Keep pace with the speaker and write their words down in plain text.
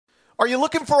Are you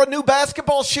looking for a new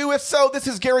basketball shoe? If so, this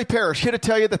is Gary Parrish here to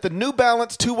tell you that the New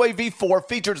Balance 2-Way V4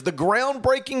 features the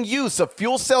groundbreaking use of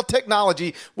fuel cell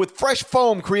technology with fresh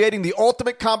foam, creating the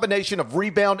ultimate combination of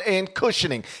rebound and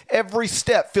cushioning. Every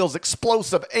step feels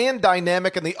explosive and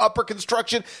dynamic, and the upper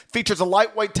construction features a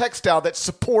lightweight textile that's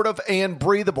supportive and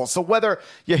breathable. So whether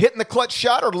you're hitting the clutch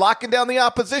shot or locking down the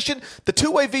opposition, the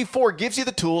 2-Way V4 gives you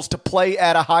the tools to play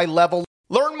at a high level.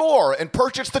 Learn more and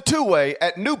purchase the 2-Way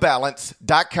at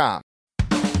newbalance.com.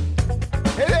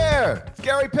 Hey there, it's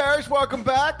Gary Parrish. Welcome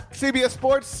back. CBS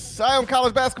Sports Eye on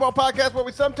College Basketball Podcast, where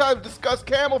we sometimes discuss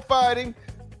camel fighting,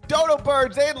 dodo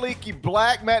birds, and leaky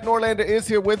black. Matt Norlander is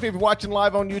here with me. If you're watching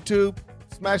live on YouTube,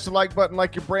 smash the like button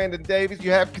like you're Brandon Davies.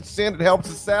 You have consent. It helps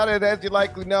us out. And as you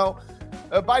likely know,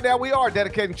 by now we are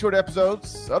dedicating short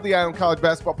episodes of the Eye on College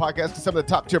Basketball Podcast to some of the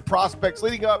top-tier prospects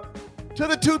leading up to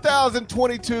the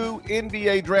 2022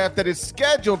 NBA Draft that is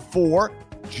scheduled for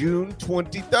June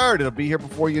 23rd. It'll be here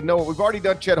before you know it. We've already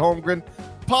done Chet Holmgren,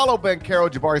 Paulo Banchero,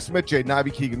 Jabari Smith, Jaden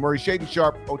Ivey, Keegan Murray, Shaden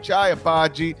Sharp, Ochai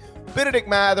Agbaji, Benedict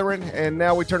Mathurin, and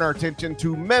now we turn our attention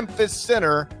to Memphis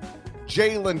center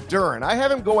Jalen Duren. I have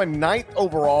him going 9th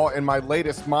overall in my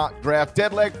latest mock draft.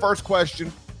 Dead leg first question,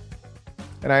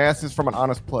 and I ask this from an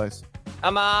honest place.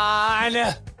 Come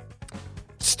on.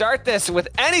 Start this with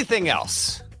anything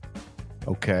else.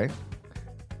 Okay.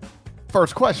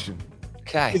 First question.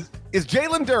 Okay. Is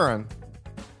Jalen Duren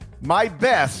my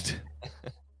best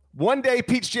one-day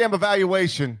Peach Jam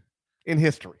evaluation in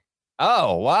history?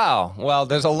 Oh, wow. Well,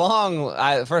 there's a long,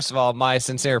 first of all, my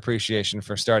sincere appreciation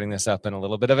for starting this up in a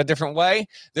little bit of a different way.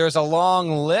 There's a long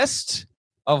list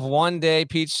of one-day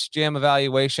Peach Jam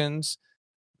evaluations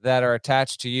that are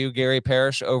attached to you, Gary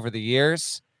Parrish, over the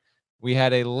years. We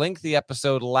had a lengthy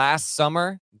episode last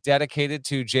summer dedicated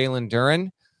to Jalen Duren,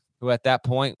 who at that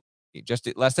point, just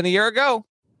less than a year ago,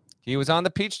 he was on the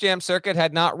Peach Jam circuit,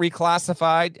 had not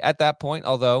reclassified at that point,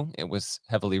 although it was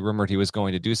heavily rumored he was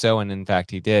going to do so, and in fact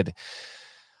he did.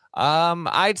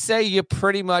 I'd say you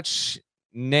pretty much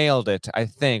nailed it, I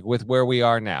think, with where we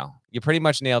are now. You pretty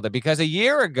much nailed it, because a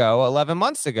year ago, 11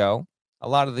 months ago, a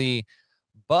lot of the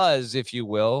buzz, if you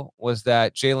will, was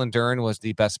that Jalen Duren was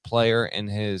the best player in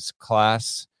his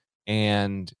class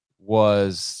and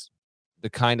was the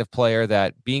kind of player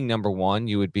that, being number one,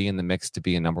 you would be in the mix to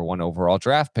be a number one overall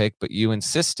draft pick, but you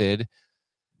insisted,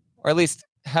 or at least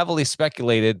heavily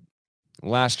speculated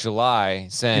last July,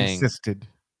 saying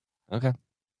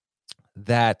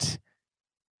that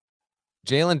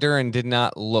Jalen Duren did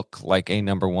not look like a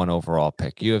number one overall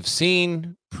pick. You have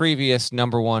seen previous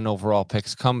number one overall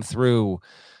picks come through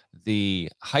the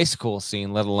high school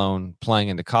scene, let alone playing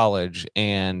into college.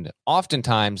 And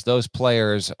oftentimes those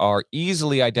players are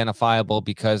easily identifiable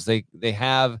because they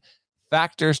have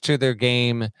factors to their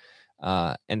game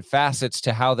and facets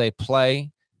to how they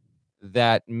play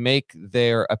that make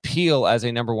their appeal as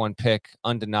a number one pick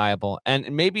undeniable. And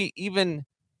maybe even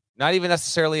not even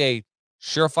necessarily a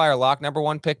surefire lock number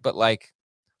one pick, but like,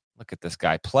 look at this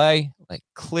guy play. Like,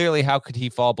 clearly, how could he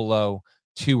fall below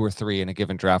 2 or 3 in a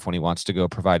given draft when he wants to go,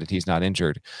 provided he's not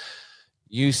injured?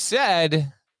 You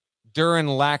said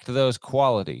Duren lacked those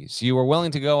qualities. You were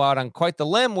willing to go out on quite the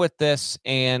limb with this,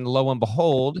 and lo and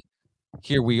behold,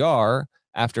 here we are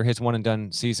after his one and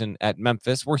done season at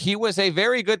Memphis, where he was a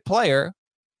very good player.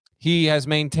 He has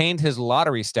maintained his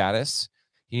lottery status.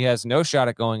 He has no shot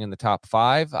at going in the top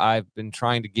 5. I've been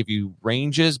trying to give you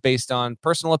ranges based on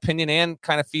personal opinion and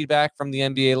kind of feedback from the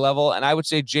NBA level, and I would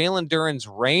say Jalen Duren's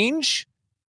range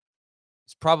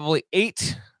is probably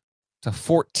 8 to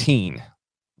 14.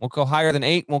 Won't go higher than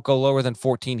 8, won't go lower than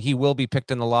 14. He will be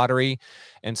picked in the lottery.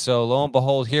 And so lo and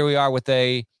behold, here we are with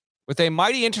a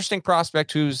mighty interesting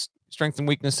prospect whose strengths and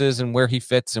weaknesses and where he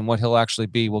fits and what he'll actually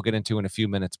be, we'll get into in a few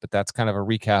minutes. But that's kind of a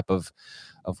recap of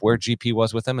where GP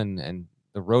was with him and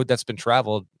the road that's been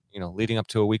traveled, leading up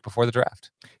to a week before the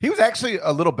draft. He was actually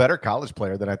a little better college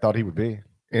player than I thought he would be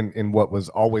in what was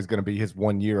always going to be his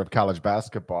 1 year of college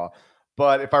basketball.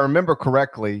 But if I remember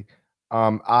correctly,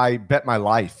 I bet my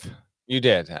life. You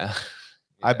did.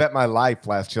 I bet my life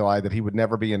last July that he would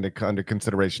never be under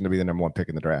consideration to be the number one pick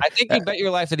in the draft. I think you bet your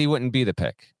life that he wouldn't be the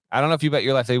pick. I don't know if you bet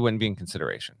your life that he wouldn't be in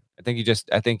consideration. I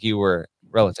think you were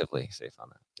relatively safe on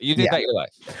that. You did bet your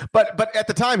life. But at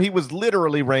the time, he was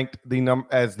literally ranked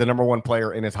as the number one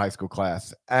player in his high school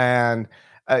class. And,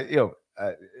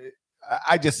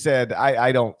 I just said,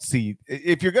 I don't see,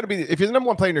 if you're the number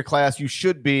one player in your class, you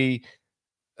should be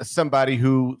somebody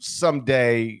who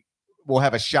someday will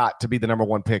have a shot to be the number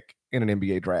one pick in an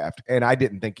NBA draft. And I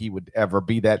didn't think he would ever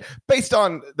be that based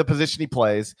on the position he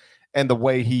plays and the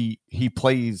way he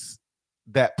plays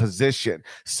that position.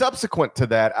 Subsequent to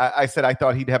that, I said I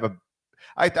thought he'd have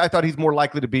I thought he's more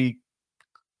likely to be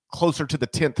closer to the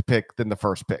 10th pick than the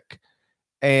first pick.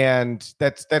 And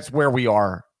that's where we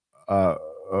are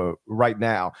right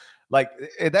now. Like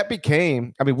that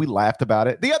became, I mean, we laughed about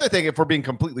it. The other thing, if we're being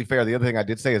completely fair, the other thing I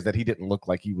did say is that he didn't look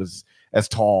like he was as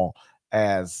tall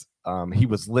as he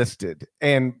was listed.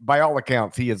 And by all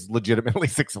accounts, he is legitimately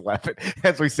 6'11"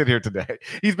 as we sit here today.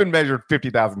 He's been measured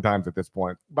 50,000 times at this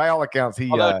point. By all accounts, he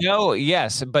no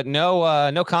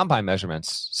combine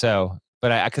measurements. So,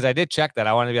 but because I did check that,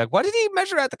 I wanted to be like, what did he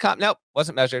measure at the comp? Nope,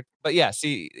 wasn't measured. But yes,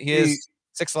 he is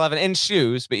 6'11" in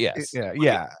shoes. But yes,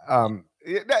 yeah.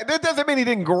 That doesn't mean he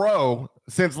didn't grow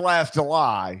since last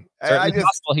July.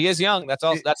 Possible. He is young. That's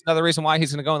another reason why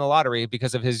he's going to go in the lottery,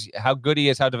 because of how good he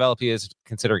is, how developed he is,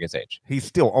 considering his age. He's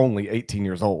still only 18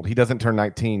 years old. He doesn't turn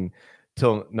 19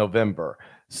 till November.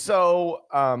 So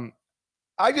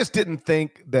I just didn't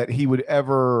think that he would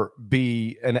ever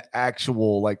be an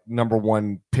actual like number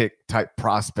one pick type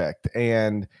prospect.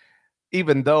 And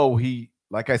even though he,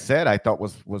 like I said, I thought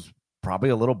was probably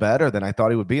a little better than I thought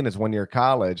he would be in his 1 year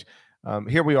college.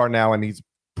 Here we are now, and he's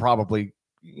probably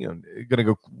going to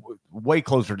go way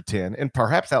closer to 10, and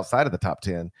perhaps outside of the top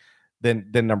 10 than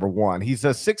number one. He's a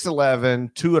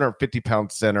 6'11",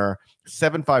 250-pound center,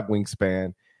 7'5"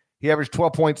 wingspan. He averaged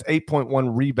 12 points,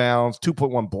 8.1 rebounds,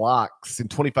 2.1 blocks, and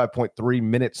 25.3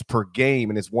 minutes per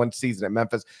game in his one season at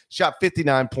Memphis. Shot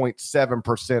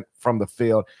 59.7% from the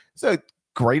field. He's a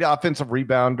great offensive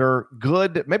rebounder,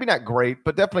 good, maybe not great,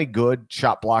 but definitely good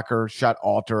shot blocker, shot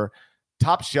alter.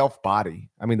 Top shelf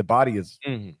body. I mean, the body is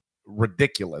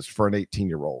ridiculous for an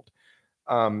 18-year-old.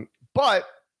 But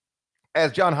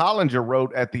as John Hollinger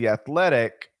wrote at The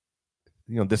Athletic,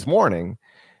 this morning,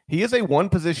 he is a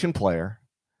one-position player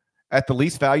at the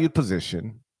least valued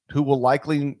position who will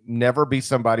likely never be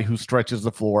somebody who stretches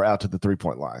the floor out to the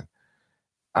three-point line.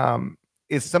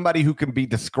 Is somebody who can be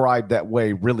described that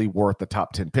way really worth the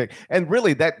top 10 pick? And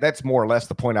really, that's more or less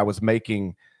the point I was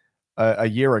making a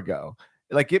year ago.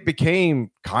 Like, it became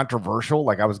controversial.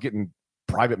 Like, I was getting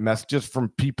private messages from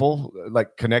people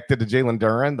like connected to Jalen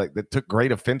Duren, like that took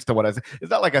great offense to what I said. It's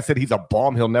not like I said he's a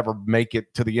bum, he'll never make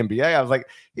it to the NBA. I was like,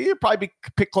 he'd probably be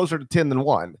picked closer to 10 than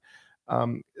 1.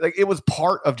 Like, it was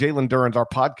part of Jalen Duren's, our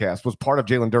podcast was part of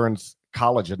Jalen Duren's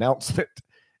college announcement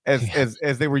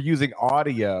as they were using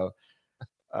audio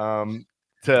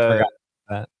to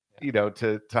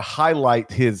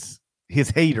highlight his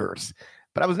haters.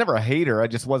 But I was never a hater. I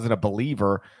just wasn't a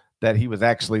believer that he was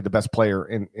actually the best player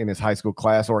in his high school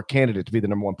class or a candidate to be the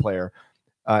number one player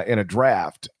in a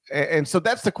draft. And so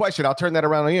that's the question. I'll turn that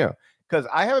around on you, because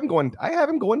I have him going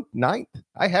 9th.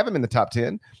 I have him in the top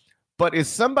 10. But is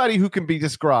somebody who can be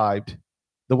described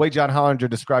the way John Hollinger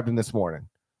described him this morning,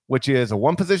 which is a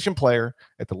one-position player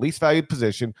at the least valued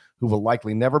position who will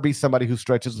likely never be somebody who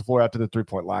stretches the floor out to the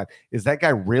three-point line. Is that guy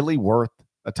really worth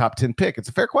a top 10 pick? It's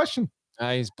a fair question.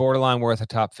 He's borderline worth a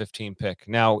top 15 pick.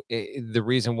 Now, the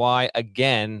reason why,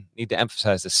 again, need to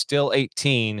emphasize, is still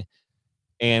 18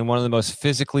 and one of the most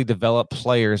physically developed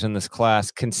players in this class,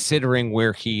 considering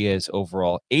where he is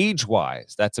overall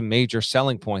age-wise. That's a major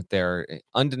selling point there.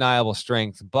 Undeniable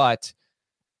strength,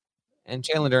 and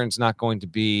Jalen Duren's not going to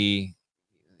be,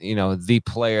 the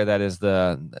player that's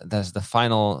the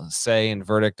final say and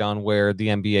verdict on where the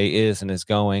NBA is and is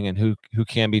going, and who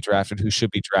can be drafted, who should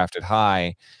be drafted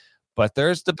high. But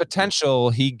there's the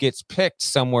potential he gets picked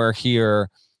somewhere here,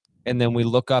 and then we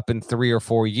look up in 3 or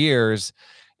 4 years,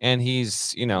 and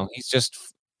he's just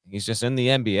in the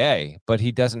NBA, but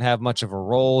he doesn't have much of a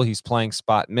role. He's playing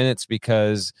spot minutes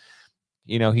because,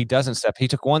 he doesn't step. He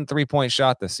took 1 3-point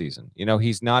shot this season.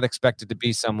 He's not expected to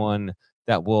be someone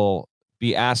that will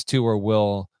be asked to or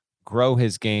will grow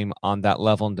his game on that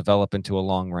level and develop into a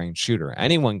long-range shooter.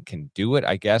 Anyone can do it,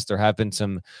 I guess. There have been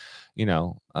some,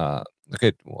 look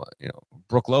at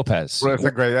Brook Lopez. Well,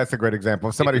 that's a great example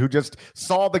of somebody who just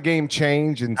saw the game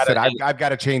change and said, "I've got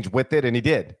to change with it," and he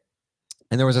did.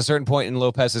 And there was a certain point in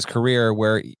Lopez's career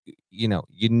where you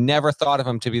never thought of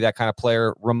him to be that kind of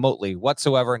player remotely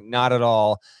whatsoever, not at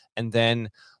all. And then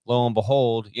lo and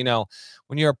behold,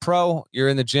 when you're a pro, you're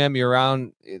in the gym, you're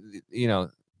around,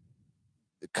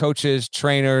 coaches,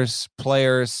 trainers,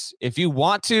 players. If you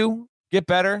want to get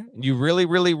better, you really,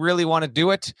 really, really want to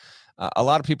do it. A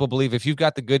lot of people believe if you've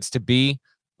got the goods to be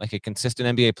like a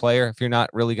consistent NBA player, if you're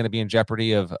not really going to be in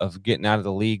jeopardy of getting out of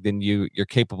the league, then you're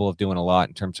capable of doing a lot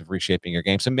in terms of reshaping your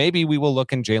game. So maybe we will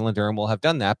look, and Jalen Duren will have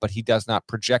done that, but he does not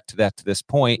project that to this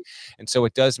point. And so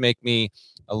it does make me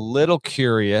a little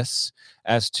curious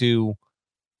as to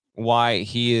why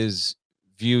he is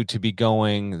viewed to be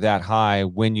going that high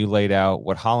when you laid out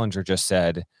what Hollinger just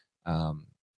said.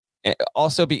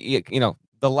 Also, the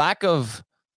lack of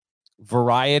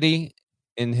variety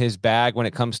in his bag when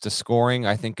it comes to scoring,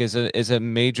 I think is a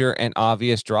major and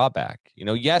obvious drawback.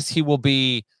 Yes, he will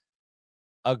be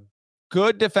a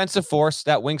good defensive force.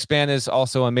 That wingspan is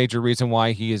also a major reason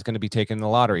why he is going to be taken in the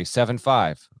lottery.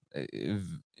 7'5",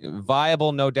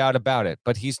 viable, no doubt about it.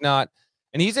 But he's not,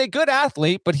 and he's a good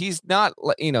athlete, but he's not,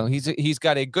 he's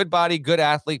got a good body, good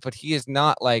athlete, but he is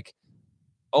not like,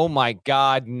 oh my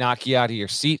God, knock you out of your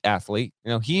seat athlete.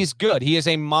 He's good. He is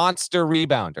a monster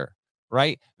rebounder,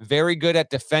 right? Very good at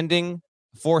defending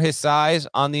for his size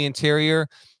on the interior.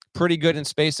 Pretty good in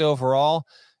space overall.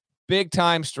 Big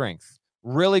time strength.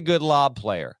 Really good lob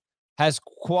player. Has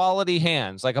quality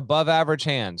hands, like above average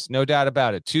hands. No doubt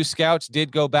about it. 2 scouts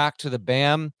did go back to the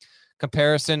Bam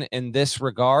comparison in this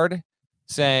regard,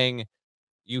 saying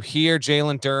you hear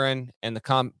Jalen Duren and the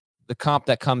comp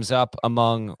that comes up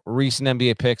among recent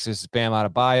NBA picks is Bam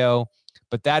Adebayo,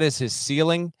 but that is his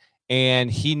ceiling,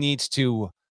 and he needs to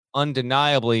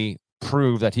undeniably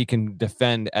prove that he can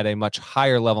defend at a much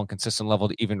higher level and consistent level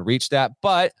to even reach that.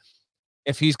 But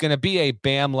if he's going to be a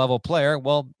Bam level player,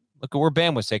 well, look at where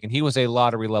Bam was taken. He was a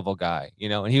lottery level guy,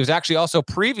 and he was actually also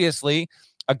previously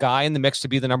a guy in the mix to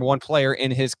be the number 1 player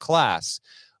in his class.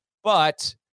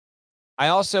 But I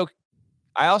also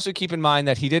keep in mind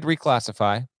that he did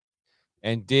reclassify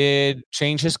and did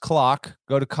change his clock,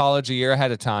 go to college a year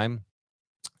ahead of time.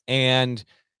 And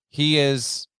he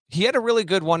had a really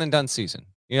good one and done season,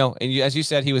 and as you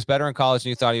said, he was better in college than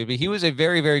you thought he would be. He was a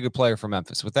very, very good player for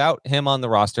Memphis. Without him on the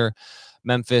roster,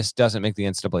 Memphis doesn't make the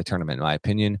NCAA tournament, in my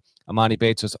opinion. Amani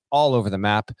Bates was all over the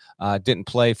map, didn't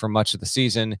play for much of the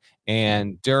season.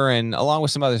 And Duren, along with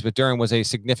some others, but Duren was a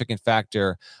significant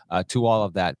factor to all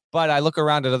of that. But I look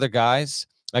around at other guys.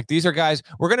 Like, these are guys,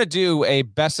 we're going to do a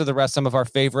best of the rest, some of our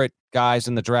favorite guys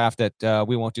in the draft that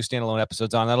we won't do standalone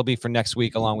episodes on. That'll be for next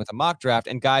week, along with a mock draft,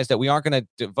 and guys that we aren't going to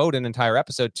devote an entire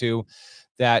episode to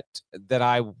that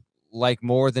I like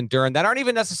more than Duren, that aren't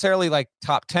even necessarily like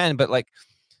top 10, but like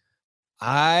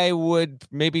I would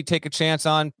maybe take a chance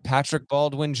on Patrick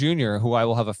Baldwin Jr., who I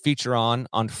will have a feature on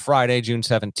Friday, June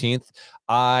 17th.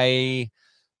 I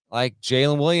like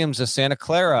Jalen Williams of Santa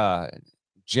Clara,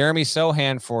 Jeremy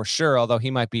Sohan for sure, although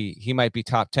he might be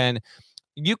top 10.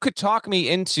 You could talk me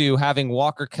into having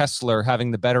Walker Kessler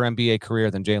having the better NBA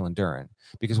career than Jalen Duren,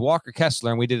 because Walker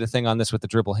Kessler, and we did a thing on this with the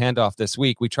dribble handoff this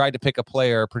week, we tried to pick a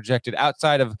player projected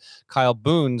outside of Kyle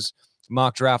Boone's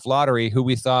mock draft lottery who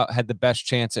we thought had the best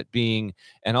chance at being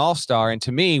an all-star. And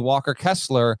to me, Walker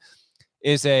Kessler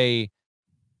is a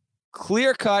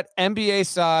clear-cut NBA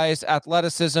size,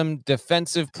 athleticism,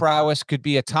 defensive prowess, could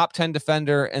be a top 10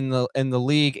 defender in the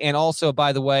league, and also,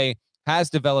 by the way, has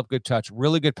developed good touch,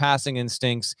 really good passing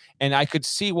instincts, and I could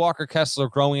see Walker Kessler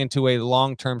growing into a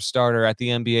long-term starter at the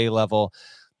NBA level.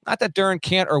 Not that Duren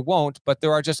can't or won't, but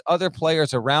there are just other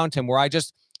players around him where I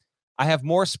have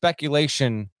more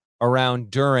speculation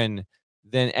around Duren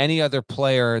than any other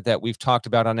player that we've talked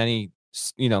about on any,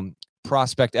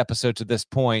 prospect episode to this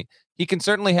point. He can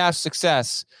certainly have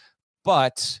success,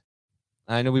 but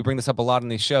I know we bring this up a lot on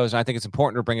these shows, and I think it's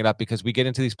important to bring it up because we get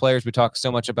into these players, we talk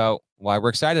so much about why we're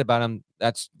excited about them.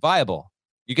 That's viable.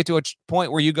 You get to a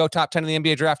point where you go top 10 in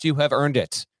the NBA draft, you have earned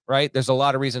it, right? There's a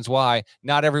lot of reasons why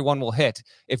not everyone will hit.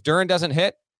 If Duren doesn't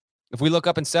hit, if we look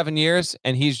up in 7 years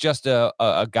and he's just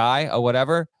a guy or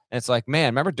whatever, and it's like,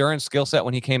 man, remember Duren's skill set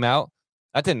when he came out?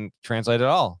 That didn't translate at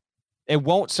all. It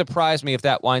won't surprise me if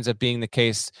that winds up being the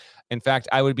case. In fact,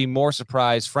 I would be more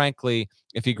surprised, frankly,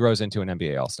 if he grows into an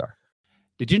NBA All-Star.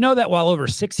 Did you know that while over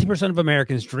 60% of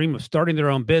Americans dream of starting their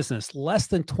own business, less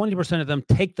than 20% of them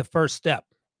take the first step?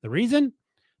 The reason?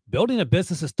 Building a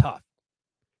business is tough.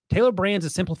 Taylor Brands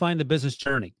is simplifying the business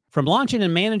journey. From launching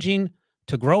and managing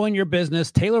to growing your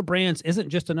business, Taylor Brands isn't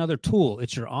just another tool.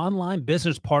 It's your online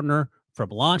business partner from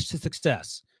launch to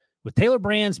success. With Taylor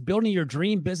Brands, building your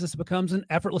dream business becomes an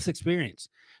effortless experience.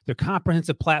 Their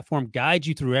comprehensive platform guides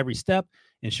you through every step,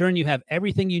 ensuring you have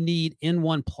everything you need in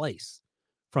one place.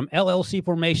 From LLC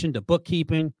formation to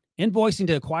bookkeeping, invoicing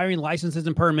to acquiring licenses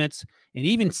and permits, and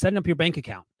even setting up your bank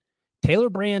account, Taylor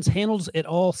Brands handles it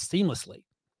all seamlessly.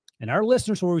 And our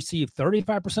listeners will receive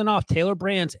 35% off Taylor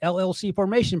Brands LLC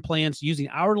formation plans using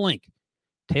our link,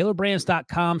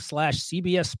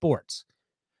 taylorbrands.com/CBS Sports.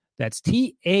 That's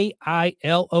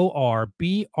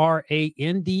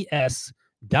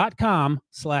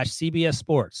TAILORBRANDS.com/CBS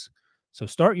Sports. So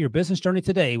start your business journey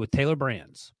today with Taylor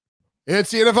Brands. It's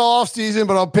the NFL offseason,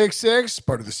 but on Pick Six,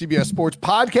 part of the CBS Sports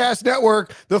Podcast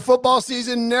Network, the football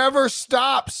season never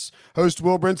stops. Host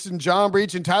Will Brinson, John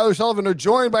Breach, and Tyler Sullivan are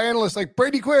joined by analysts like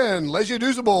Brady Quinn, Lesia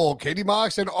Duzable, Katie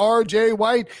Mox, and RJ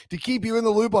White to keep you in the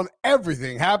loop on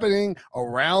everything happening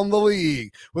around the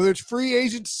league. Whether it's free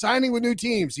agents signing with new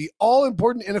teams, the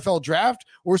all-important NFL draft,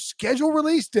 or schedule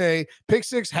release day, Pick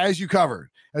Six has you covered.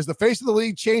 As the face of the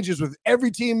league changes with every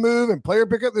team move and player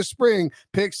pickup this spring,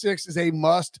 Pick Six is a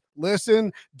must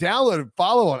listen. Download and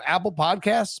follow on Apple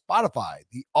Podcasts, Spotify,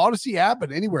 the Odyssey app,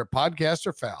 and anywhere podcasts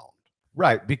are found.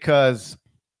 Right, because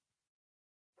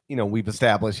we've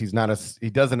established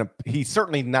he's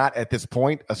certainly not at this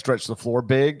point a stretch the floor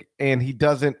big, and he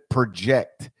doesn't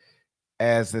project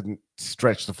as a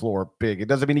stretch the floor big. It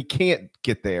doesn't mean he can't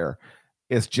get there.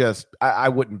 It's just I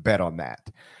wouldn't bet on that.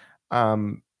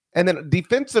 And then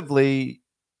defensively,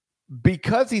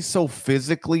 because he's so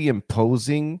physically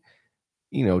imposing,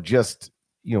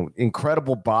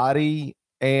 incredible body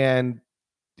and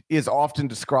is often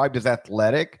described as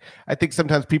athletic. I think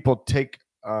sometimes people take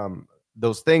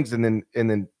those things and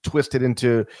then twist it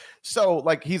into, so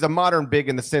like he's a modern big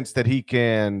in the sense that he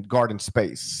can guard in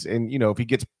space. And, if he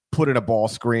gets put in a ball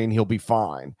screen, he'll be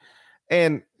fine.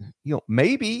 And,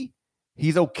 maybe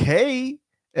he's okay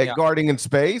at guarding in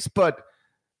space, but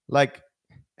like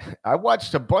I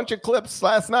watched a bunch of clips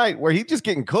last night where he's just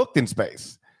getting cooked in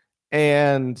space.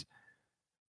 And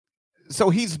so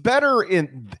he's better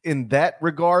in that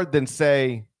regard than,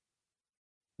 say,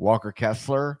 Walker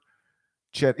Kessler.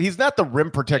 He's not the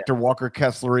rim protector Walker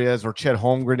Kessler is, or Chet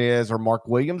Holmgren is, or Mark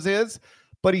Williams is,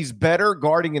 but he's better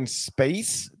guarding in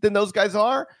space than those guys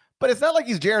are. But it's not like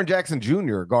he's Jaren Jackson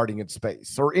Jr. guarding in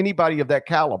space or anybody of that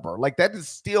caliber. Like that is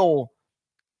still,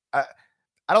 I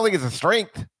don't think it's a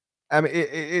strength. I mean,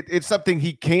 it's something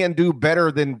he can do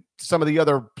better than some of the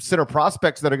other center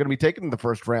prospects that are going to be taken in the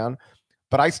first round.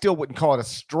 But I still wouldn't call it a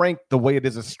strength the way it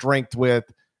is a strength with,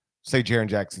 say, Jaren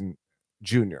Jackson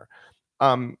Jr.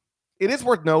 It is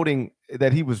worth noting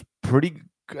that he was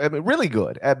really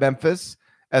good at Memphis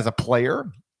as a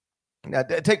player. Now,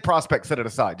 take prospect, set it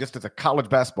aside, just as a college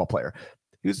basketball player.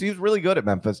 He was really good at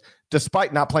Memphis,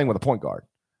 despite not playing with a point guard.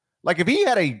 Like if he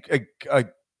had a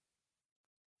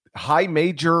high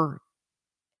major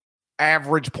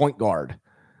average point guard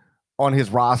on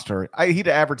his roster, he'd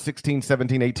average 16,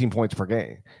 17, 18 points per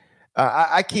game.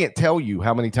 I can't tell you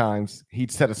how many times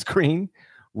he'd set a screen,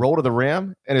 roll to the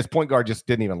rim, and his point guard just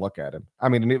didn't even look at him. I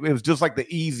mean, it was just like the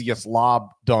easiest lob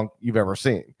dunk you've ever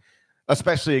seen,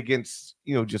 especially against,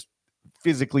 just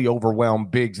physically overwhelmed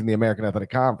bigs in the American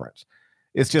Athletic Conference.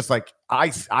 It's just like,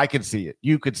 I could see it.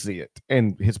 You could see it.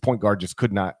 And his point guard just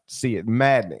could not see it.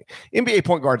 Maddening. NBA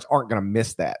point guards aren't going to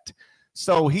miss that.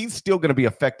 So he's still going to be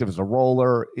effective as a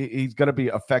roller. He's going to be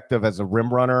effective as a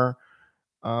rim runner.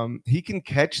 He can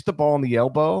catch the ball in the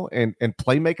elbow and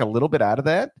play make a little bit out of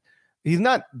that. He's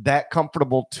not that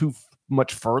comfortable too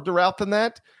much further out than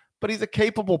that, but he's a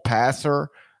capable passer.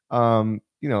 The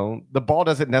ball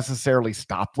doesn't necessarily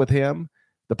stop with him.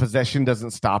 The possession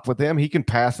doesn't stop with him. He can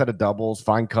pass out of doubles,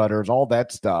 find cutters, all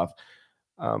that stuff.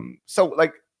 So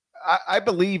like I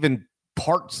believe in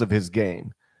parts of his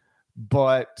game,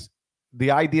 but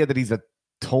the idea that he's a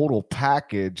total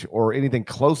package or anything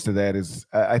close to that is,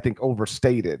 I think,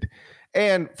 overstated.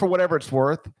 And for whatever it's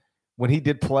worth, when he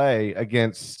did play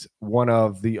against one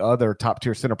of the other top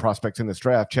tier center prospects in this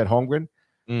draft, Chet Holmgren,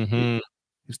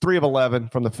 he's 3 of 11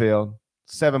 from the field,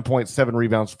 7 points, 7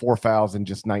 rebounds, 4 fouls in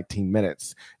just 19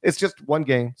 minutes. It's just one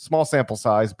game, small sample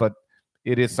size, but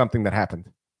it is something that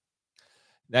happened.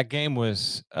 That game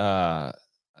was a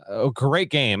great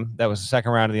game. That was the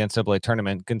second round of the NCAA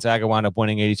tournament. Gonzaga wound up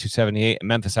winning 82-78, and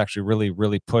Memphis actually really,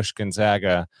 really pushed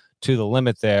Gonzaga to the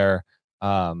limit there.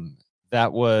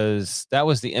 That was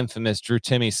the infamous Drew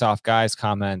Timme soft guys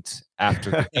comment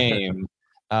after the game.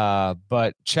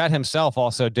 But Chet himself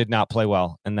also did not play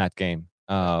well in that game.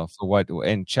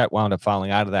 And Chet wound up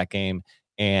falling out of that game.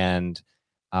 And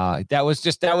that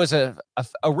was a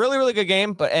really, really good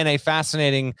game, and a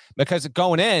fascinating, because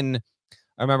going in,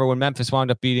 I remember when Memphis wound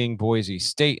up beating Boise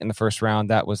State in the first round,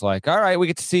 that was like, all right, we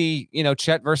get to see,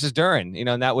 Chet versus Duren,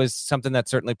 and that was something that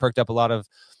certainly perked up a lot of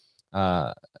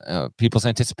people's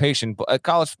anticipation.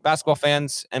 College basketball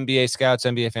fans, NBA scouts,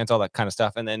 NBA fans, all that kind of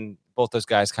stuff. And then both those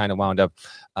guys kind of wound up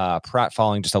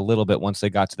pratfalling just a little bit once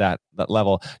they got to that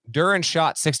level. Duren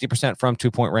shot 60% from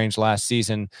 2-point range last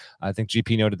season. I think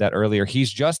GP noted that earlier.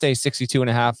 He's just a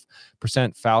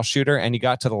 62.5% foul shooter, and he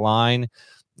got to the line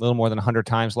a little more than 100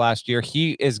 times last year.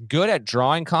 He is good at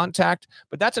drawing contact,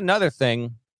 but that's another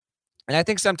thing. And I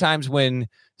think sometimes when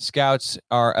scouts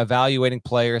are evaluating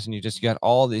players, and you got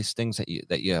all these things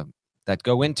that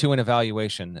go into an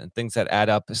evaluation and things that add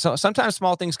up. So sometimes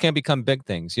small things can become big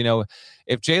things.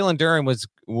 If Jalen Duren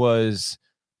was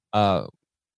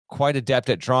quite adept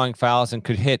at drawing fouls and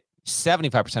could hit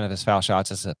 75% of his foul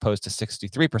shots as opposed to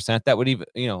 63%. That would even,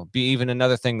 be even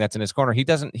another thing that's in his corner. He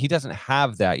doesn't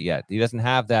have that yet. He doesn't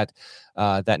have that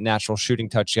natural shooting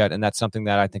touch yet. And that's something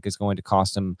that I think is going to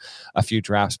cost him a few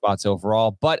draft spots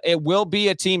overall, but it will be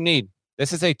a team need.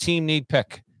 This is a team need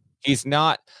pick. He's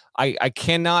not, I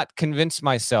cannot convince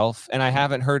myself, and I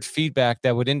haven't heard feedback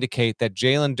that would indicate that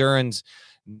Jalen Duren's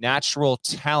natural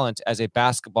talent as a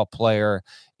basketball player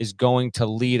is going to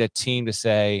lead a team to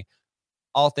say,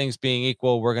 all things being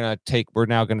equal, we're now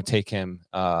going to take him.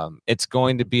 It's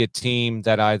going to be a team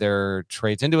that either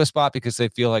trades into a spot because they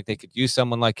feel like they could use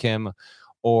someone like him,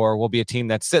 or will be a team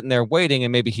that's sitting there waiting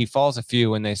and maybe he falls a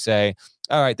few and they say,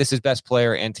 all right, this is best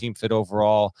player and team fit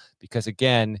overall. Because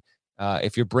again,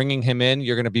 if you're bringing him in,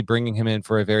 you're going to be bringing him in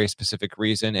for a very specific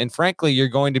reason. And frankly, you're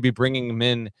going to be bringing him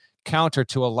in counter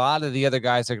to a lot of the other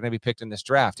guys that are going to be picked in this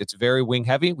draft. It's very wing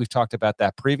heavy. We've talked about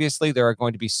that previously. There are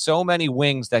going to be so many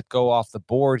wings that go off the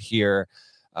board here.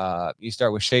 You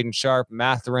start with Shaden Sharp,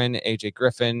 Mathurin, AJ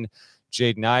Griffin,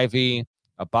 Jaden Ivey,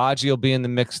 Abaji will be in the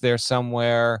mix there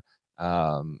somewhere.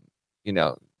 Keegan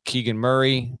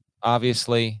Murray,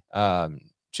 obviously,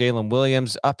 Jalen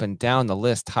Williams, up and down the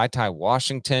list, Ty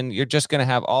Washington. You're just going to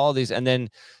have all these. And then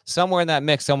somewhere in that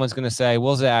mix, someone's going to say,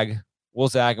 we'll zag,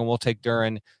 and we'll take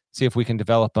Duren, see if we can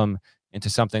develop him into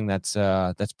something that's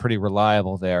pretty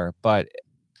reliable there. But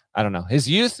I don't know. His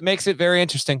youth makes it very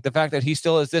interesting. The fact that he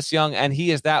still is this young and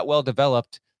he is that well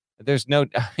developed, there's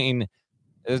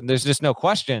just no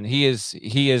question. He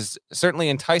is certainly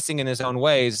enticing in his own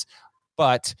ways,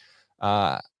 but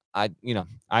I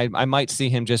might see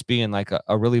him just being like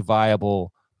a really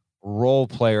viable role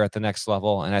player at the next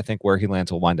level. And I think where he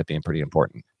lands will wind up being pretty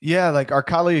important. Yeah. Like our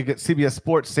colleague at CBS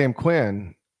Sports, Sam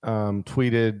Quinn,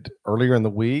 tweeted earlier in the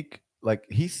week, like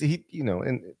he,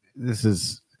 and this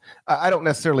is, I don't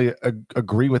necessarily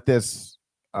agree with this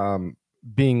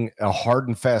being a hard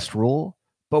and fast rule,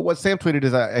 but what Sam tweeted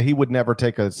is he would never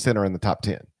take a center in the top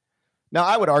 10. Now,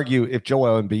 I would argue if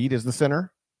Joel Embiid is the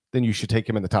center, then you should take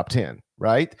him in the top 10,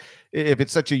 right? If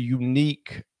it's such a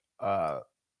unique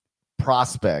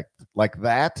prospect like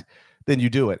that, then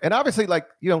you do it. And obviously,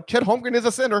 Chet Holmgren is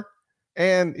a center,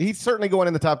 and he's certainly going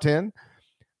in the top 10.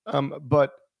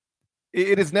 But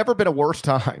it has never been a worse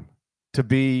time to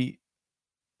be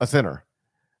a center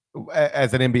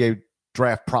as an NBA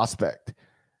draft prospect.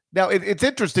 Now, it's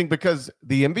interesting because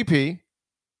the MVP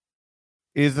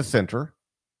is a center,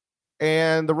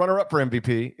 and the runner-up for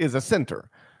MVP is a center.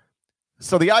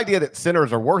 So the idea that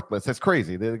centers are worthless, that's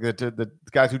crazy. The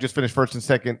guys who just finished first and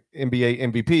second NBA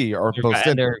MVP are both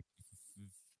centers.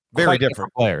 Very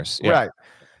different players. Yeah. Right.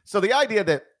 So the idea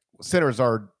that centers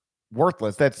are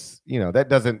worthless, that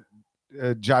doesn't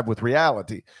jibe with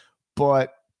reality.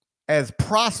 But as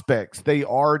prospects, they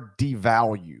are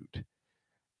devalued.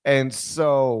 And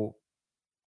so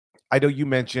I know you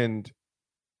mentioned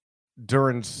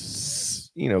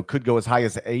Duren's, could go as high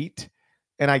as 8.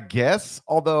 And I guess,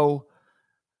 although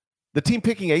the team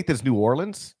picking 8th is New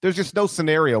Orleans, there's just no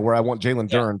scenario where I want Jalen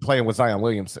Duren playing with Zion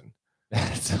Williamson.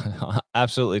 That's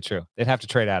absolutely true. They'd have to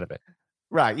trade out of it.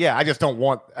 Right. Yeah. I just don't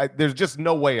want, there's just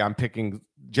no way I'm picking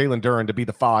Jalen Duren to be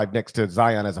the 5 next to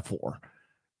Zion as a 4.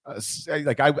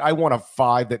 I want a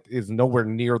 5 that is nowhere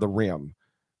near the rim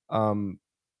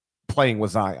playing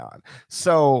with Zion.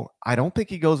 So I don't think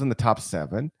he goes in the top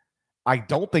 7. I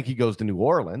don't think he goes to New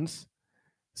Orleans.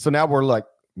 So now we're like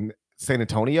San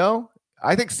Antonio.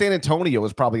 I think San Antonio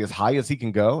is probably as high as he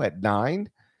can go at 9.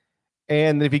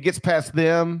 And if he gets past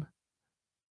them,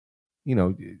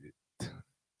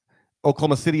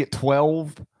 Oklahoma City at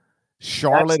 12,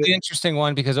 Charlotte. That's the interesting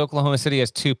one because Oklahoma City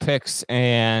has 2 picks,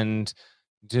 and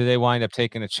do they wind up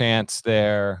taking a chance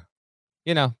there?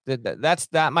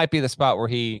 That might be the spot where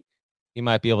he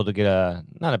might be able to get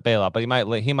not a bailout, but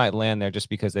he might land there just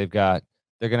because they're going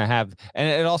to have, and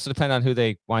it also depends on who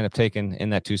they wind up taking in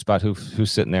that 2 spot,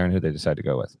 who's sitting there and who they decide to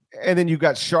go with. And then you've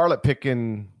got Charlotte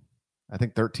picking, I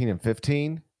think 13 and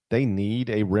 15. They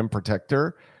need a rim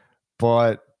protector,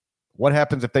 but what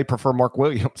happens if they prefer Mark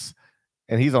Williams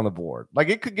and he's on the board? Like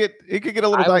it could get a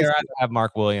little dicey. I would rather have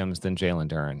Mark Williams than Jalen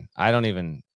Duren.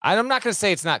 I'm not going to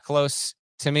say it's not close.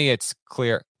 To me, it's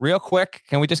clear. Real quick,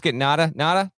 can we just get Nada,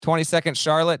 20-second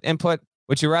Charlotte input?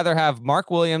 Would you rather have Mark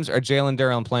Williams or Jalen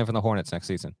Duren playing for the Hornets next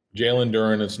season? Jalen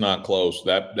Duren, it's not close.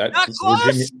 That not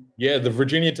close? The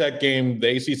Virginia Tech game,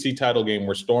 the ACC title game,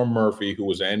 where Storm Murphy, who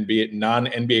was an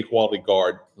non-NBA quality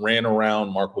guard, ran around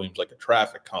Mark Williams like a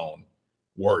traffic cone,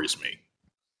 worries me.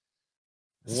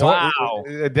 Wow.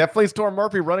 Definitely Storm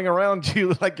Murphy running around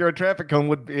you like you're a traffic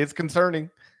cone is concerning.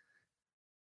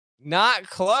 Not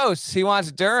close. He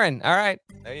wants Duren. All right.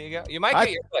 There you go. You might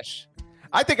get your wish.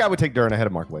 I think I would take Duren ahead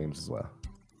of Mark Williams as well.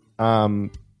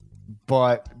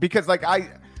 But because like to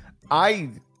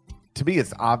me,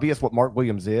 it's obvious what Mark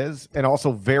Williams is, and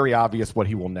also very obvious what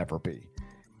he will never be.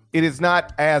 It is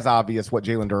not as obvious what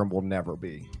Jalen Duren will never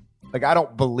be. Like, I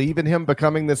don't believe in him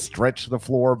becoming this stretch the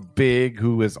floor big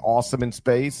who is awesome in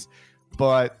space,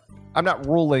 but I'm not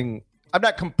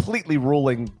completely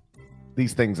ruling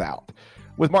these things out.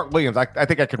 With Mark Williams, I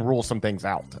think I can rule some things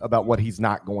out about what he's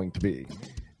not going to be.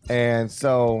 And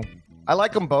so I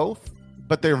like them both,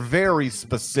 but they're very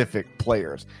specific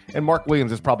players. And Mark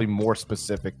Williams is probably more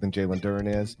specific than Jalen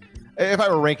Duren is. If I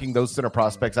were ranking those center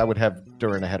prospects, I would have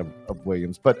Duren ahead of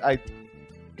Williams. But I'll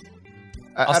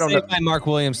don't know. my Mark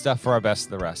Williams stuff for our best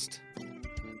of the rest.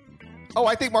 Oh,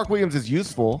 I think Mark Williams is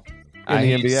useful in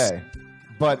the NBA,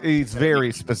 but he's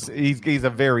very specific. He's a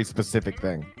very specific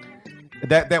thing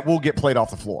that will get played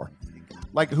off the floor.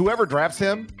 Like whoever drafts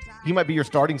him, he might be your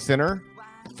starting center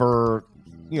for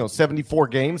 74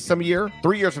 games some year.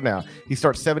 3 years from now, he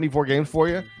starts 74 games for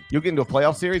you. You'll get into a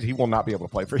playoff series. He will not be able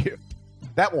to play for you.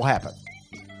 That will happen.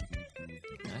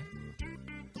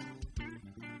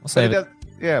 We'll say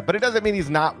but it doesn't mean he's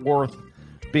not worth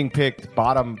being picked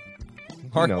bottom.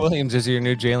 Mark Williams is your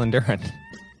new Jalen Duren.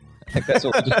 I think that's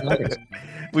what we just noticed.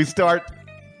 We start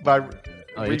by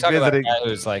you talk about a guy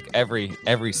who's like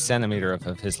every centimeter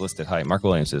of his listed height. Mark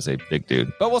Williams is a big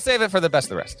dude. But we'll save it for the best of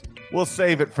the rest. We'll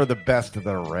save it for the best of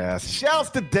the rest. Shouts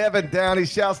to Devin Downey.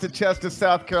 Shouts to Chester,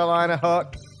 South Carolina.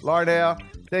 Huck, Larnell.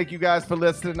 Thank you guys for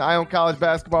listening. Eye on College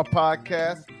Basketball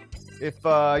Podcast. If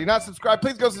you're not subscribed,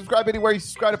 please go subscribe anywhere you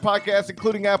subscribe to podcasts,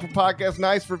 including Apple Podcasts.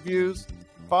 Nice reviews,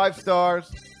 5 stars,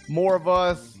 more of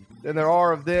us than there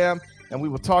are of them. And we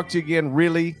will talk to you again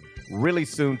really, really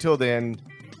soon. Till then,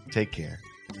 take care.